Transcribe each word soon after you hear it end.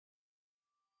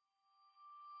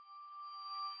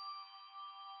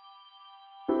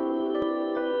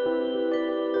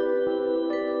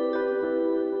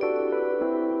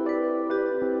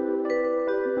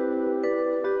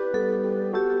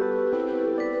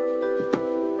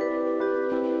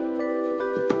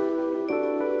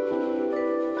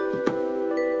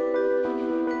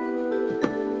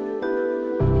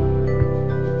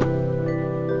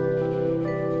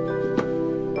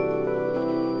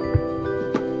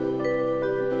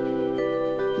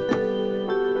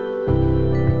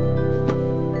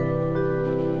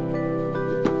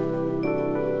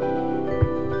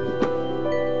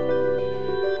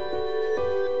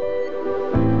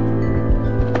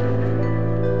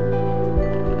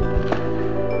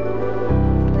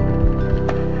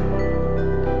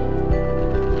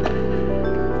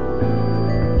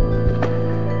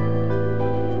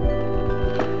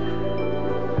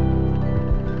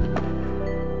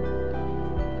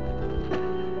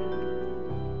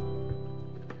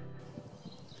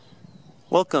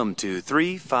Welcome to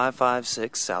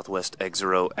 3556 Southwest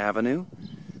Xero Avenue.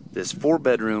 This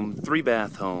 4-bedroom,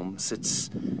 3-bath home sits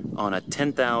on a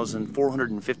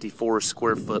 10,454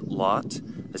 square foot lot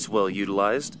that's well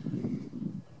utilized.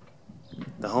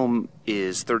 The home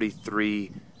is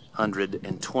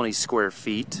 3,320 square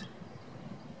feet.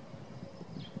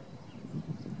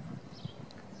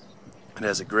 It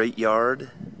has a great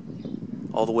yard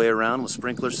all the way around with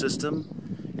sprinkler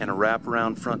system and a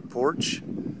wraparound front porch.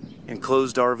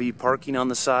 Enclosed RV parking on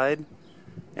the side,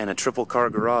 and a triple car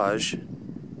garage.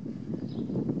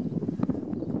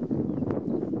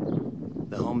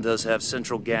 The home does have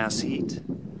central gas heat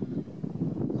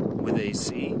with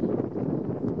AC.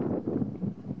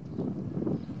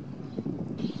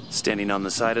 Standing on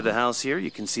the side of the house here,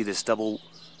 you can see this double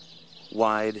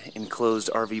wide enclosed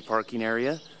RV parking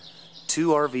area.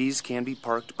 2 RVs can be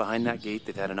parked behind that gate.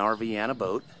 They've had an RV and a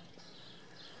boat.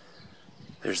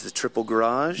 There's the triple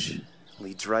garage,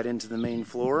 leads right into the main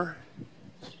floor.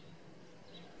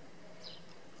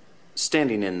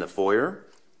 Standing in the foyer,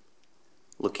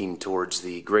 looking towards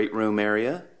the great room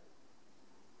area,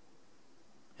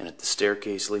 and at the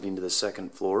staircase leading to the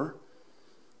second floor,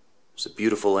 there's a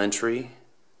beautiful entry,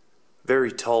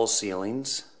 very tall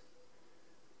ceilings,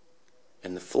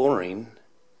 and the flooring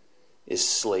is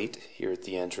slate here at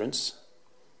the entrance.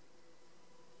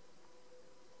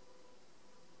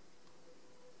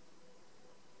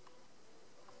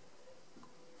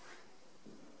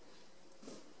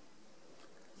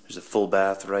 There's a full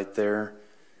bath right there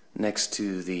next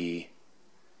to the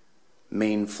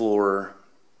main floor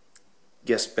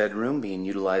guest bedroom being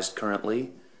utilized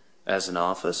currently as an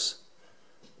office.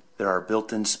 There are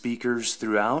built-in speakers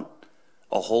throughout,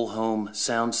 a whole home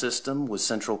sound system with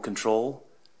central control.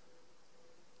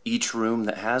 Each room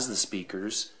that has the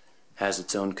speakers has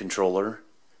its own controller,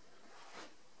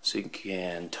 so you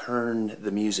can turn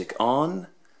the music on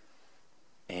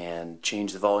and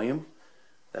change the volume.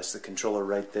 That's the controller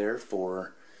right there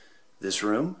for this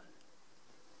room.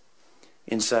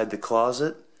 Inside the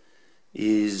closet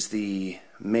is the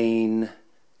main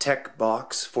tech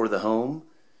box for the home,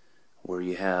 where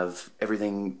you have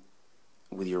everything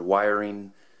with your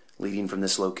wiring leading from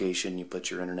this location. You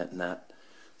put your internet in that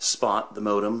spot, the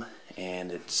modem,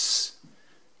 and it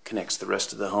connects the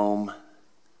rest of the home,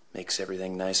 makes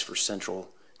everything nice for central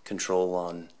control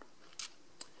on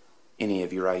any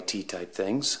of your IT type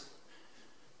things.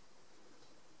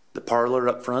 The parlor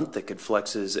up front that could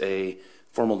flex as a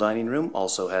formal dining room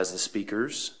also has the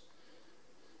speakers.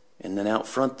 And then out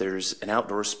front there's an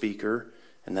outdoor speaker,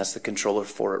 and that's the controller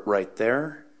for it right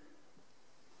there.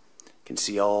 You can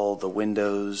see all the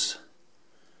windows,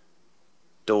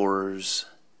 doors,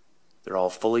 they're all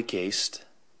fully cased.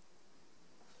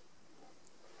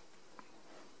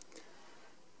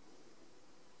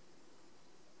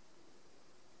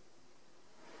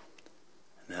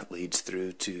 And that leads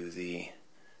through to the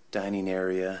dining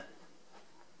area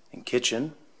and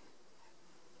kitchen.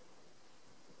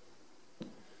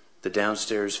 The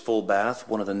downstairs full bath.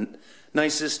 One of the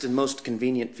nicest and most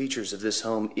convenient features of this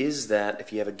home is that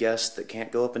if you have a guest that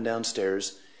can't go up and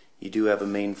downstairs, you do have a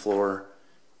main floor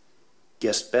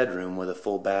guest bedroom with a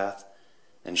full bath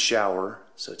and shower,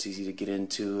 so it's easy to get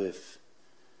into if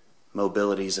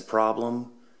mobility is a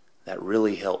problem. That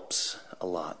really helps a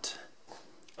lot.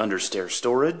 Understair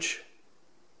storage.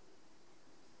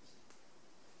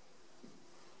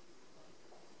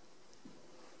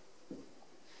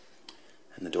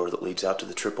 And the door that leads out to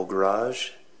the triple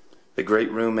garage. The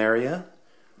great room area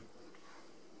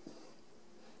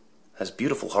has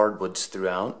beautiful hardwoods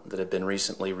throughout that have been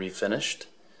recently refinished.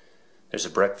 There's a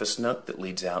breakfast nook that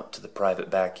leads out to the private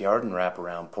backyard and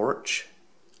wraparound porch.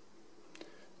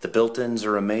 The built-ins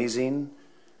are amazing.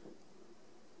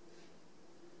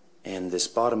 And this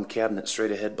bottom cabinet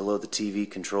straight ahead below the TV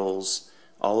controls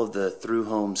all of the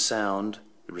through-home sound,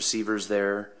 the receivers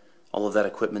there, all of that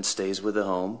equipment stays with the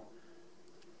home.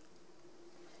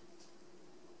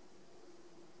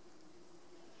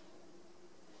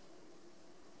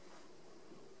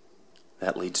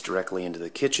 That leads directly into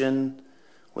the kitchen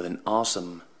with an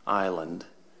awesome island,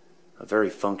 a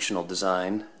very functional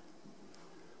design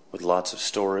with lots of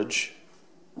storage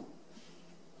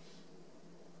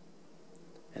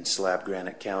and slab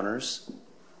granite counters.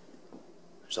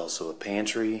 There's also a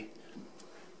pantry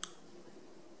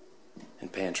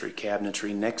and pantry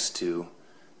cabinetry next to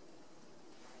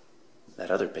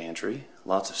that other pantry.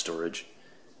 Lots of storage.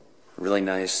 Really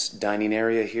nice dining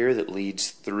area here that leads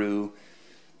through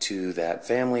to that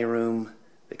family room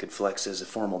that could flex as a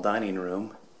formal dining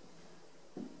room.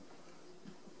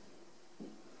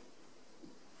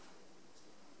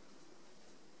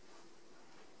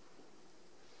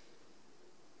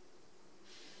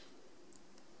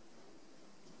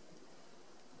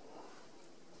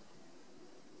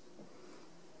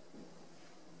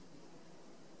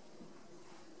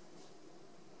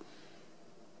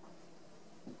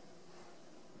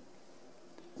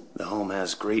 home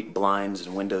has great blinds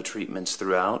and window treatments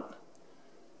throughout.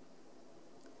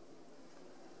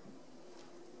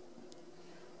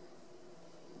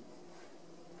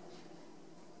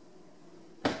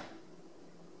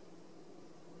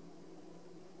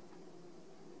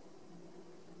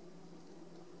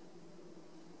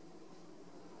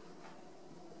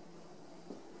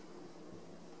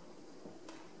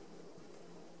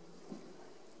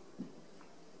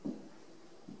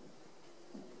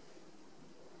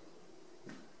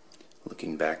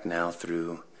 Looking back now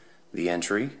through the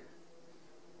entry,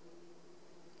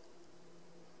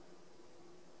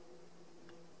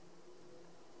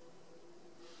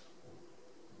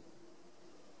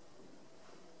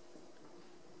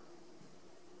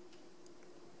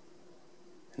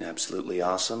 an absolutely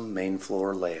awesome main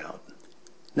floor layout.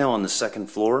 Now on the second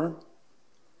floor,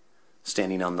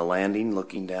 standing on the landing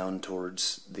looking down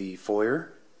towards the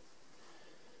foyer,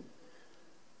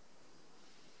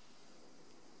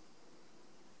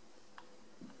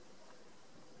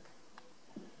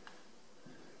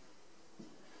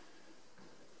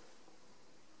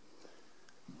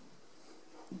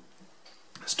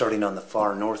 starting on the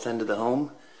far north end of the home,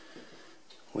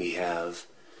 we have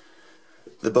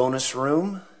the bonus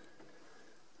room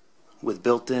with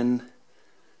built-in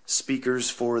speakers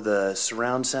for the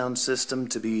surround sound system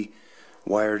to be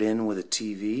wired in with a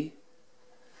TV.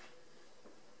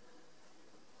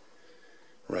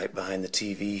 Right behind the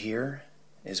TV here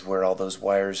is where all those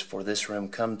wires for this room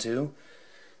come to,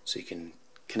 so you can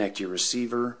connect your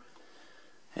receiver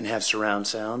and have surround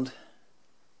sound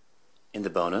in the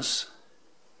bonus.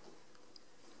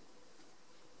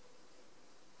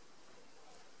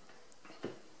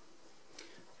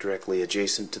 Directly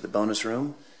adjacent to the bonus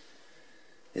room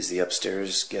is the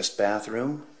upstairs guest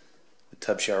bathroom with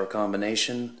tub shower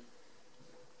combination,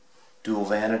 dual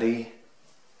vanity,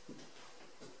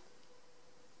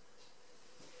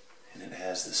 and it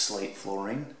has the slate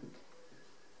flooring.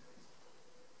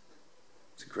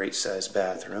 It's a great sized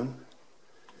bathroom.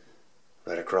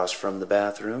 Right across from the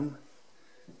bathroom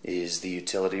is the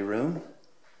utility room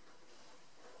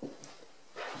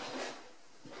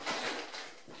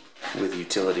with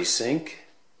utility sink,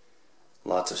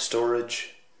 lots of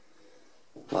storage,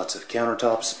 lots of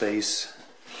countertop space,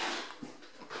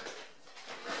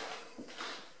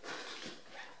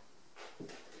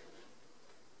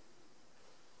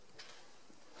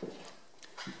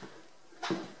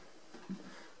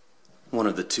 one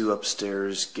of the two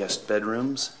upstairs guest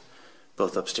bedrooms.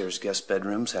 Both upstairs guest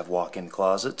bedrooms have walk-in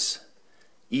closets,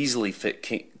 easily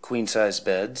fit queen-size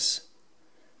beds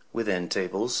with end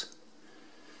tables.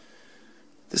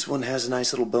 This one has a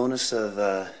nice little bonus of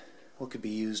what could be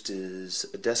used as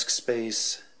a desk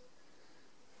space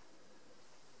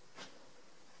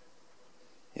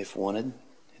if wanted.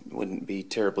 It wouldn't be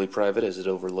terribly private as it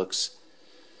overlooks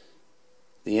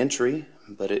the entry,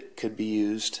 but it could be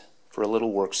used for a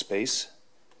little workspace.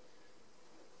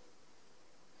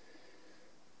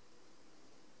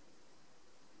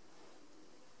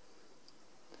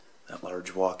 That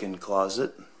large walk-in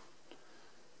closet.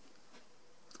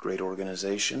 Great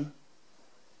organization.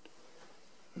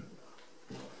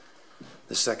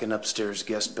 The second upstairs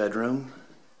guest bedroom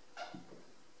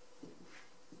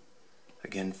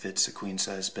again fits a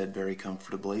queen-size bed very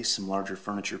comfortably. Some larger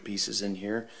furniture pieces in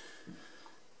here,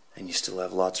 and you still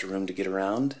have lots of room to get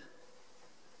around.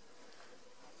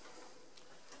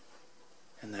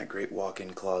 And that great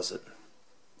walk-in closet.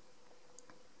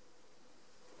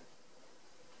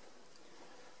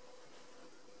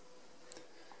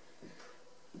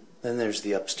 Then there's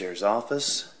the upstairs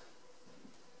office.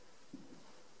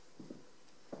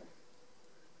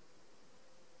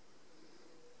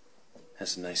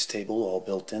 Has a nice table all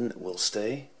built in that will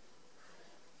stay.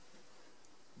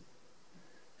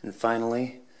 And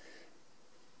finally,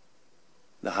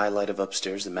 the highlight of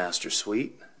upstairs, the master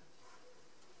suite.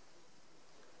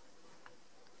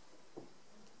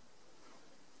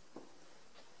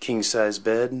 King-size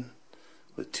bed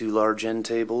with two large end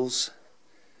tables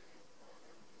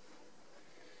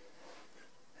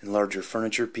and larger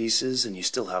furniture pieces, and you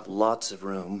still have lots of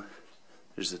room.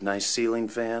 There's a nice ceiling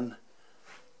fan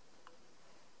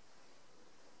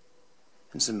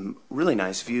and some really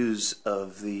nice views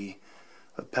of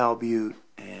Powell Butte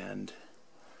and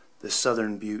the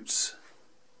southern buttes.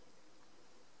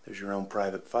 There's your own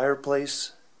private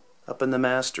fireplace up in the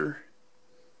master.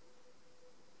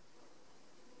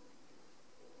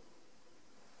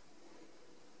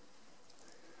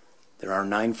 There are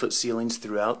 9-foot ceilings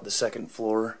throughout the second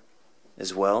floor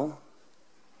as well.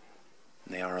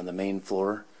 And they are on the main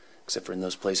floor, except for in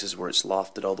those places where it's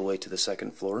lofted all the way to the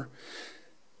second floor.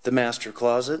 The master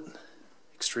closet,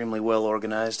 extremely well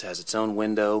organized, has its own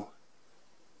window.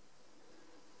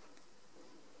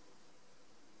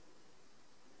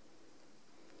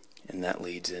 And that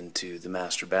leads into the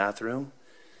master bathroom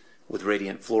with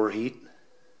radiant floor heat,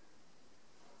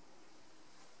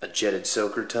 a jetted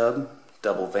soaker tub,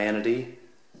 double vanity,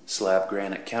 slab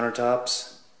granite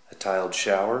countertops, a tiled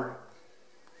shower,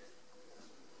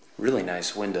 really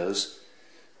nice windows,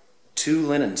 2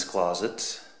 linens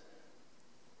closets,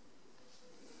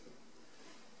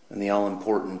 and the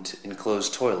all-important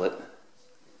enclosed toilet.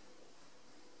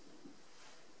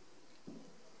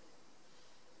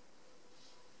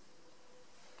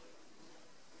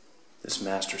 This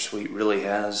master suite really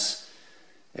has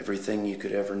everything you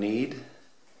could ever need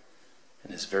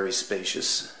and is very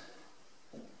spacious.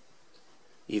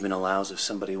 Even allows if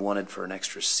somebody wanted for an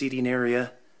extra seating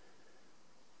area.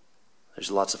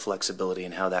 There's lots of flexibility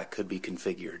in how that could be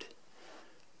configured.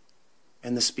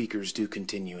 And the speakers do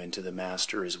continue into the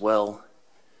master as well.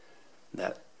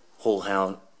 That whole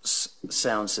house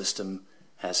sound system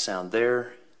has sound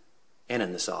there and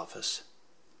in this office.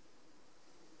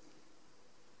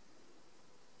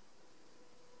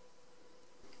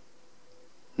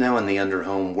 Now in the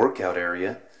under-home workout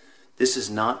area, this is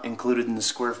not included in the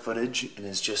square footage and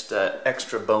is just an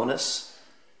extra bonus.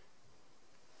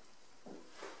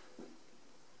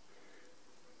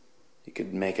 You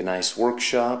could make a nice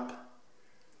workshop,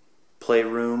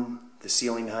 playroom. The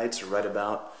ceiling heights are right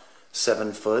about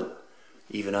 7 foot.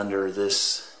 Even under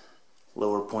this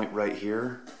lower point right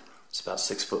here, it's about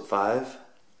 6'5".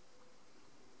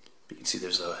 You can see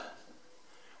there's a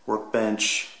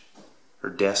workbench or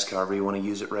desk, however you want to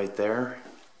use it, right there.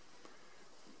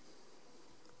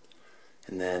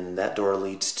 And then that door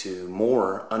leads to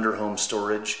more under-home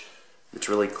storage. It's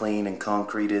really clean and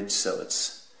concreted, so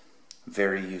it's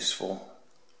very useful.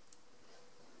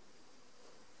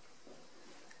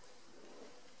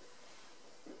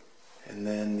 And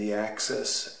then the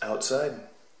access outside.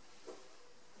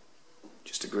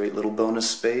 Just a great little bonus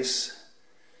space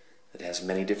that has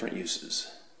many different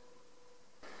uses.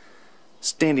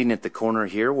 Standing at the corner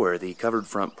here where the covered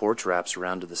front porch wraps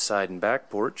around to the side and back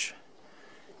porch,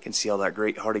 you can see all that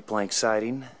great hardy plank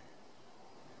siding,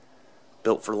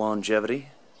 built for longevity.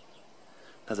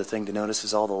 Another thing to notice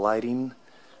is all the lighting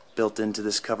built into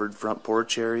this covered front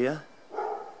porch area.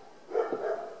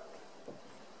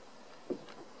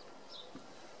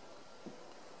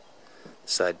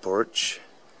 Side porch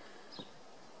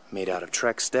made out of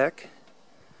Trex deck.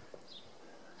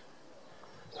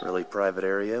 Really private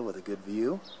area with a good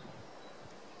view.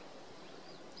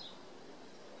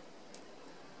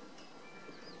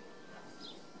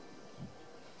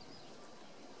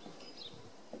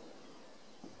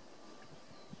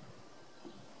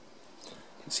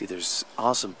 You can see there's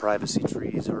awesome privacy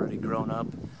trees already grown up.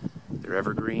 They're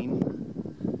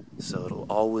evergreen, so it'll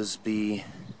always be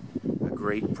a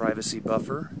great privacy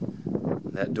buffer.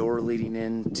 That door leading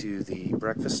into the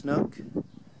breakfast nook.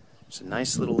 It's a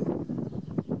nice little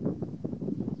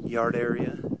yard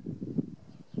area.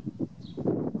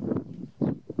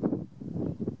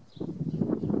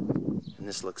 And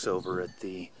this looks over at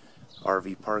the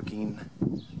RV parking,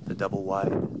 the double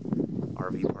wide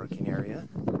RV parking area.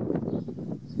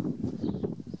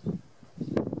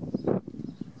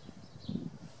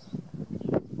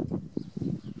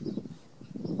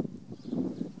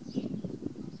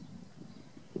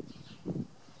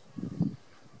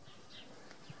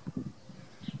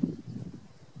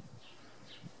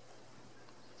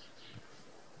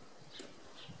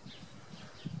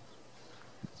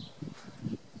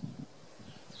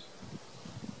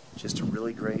 Just a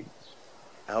really great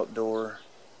outdoor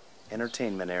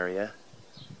entertainment area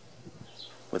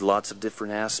with lots of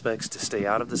different aspects to stay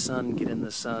out of the sun, get in the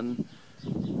sun,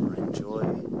 or enjoy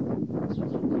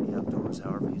the outdoors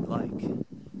however you'd like.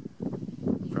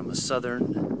 From a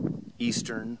southern,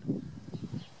 eastern,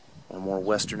 or more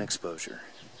western exposure.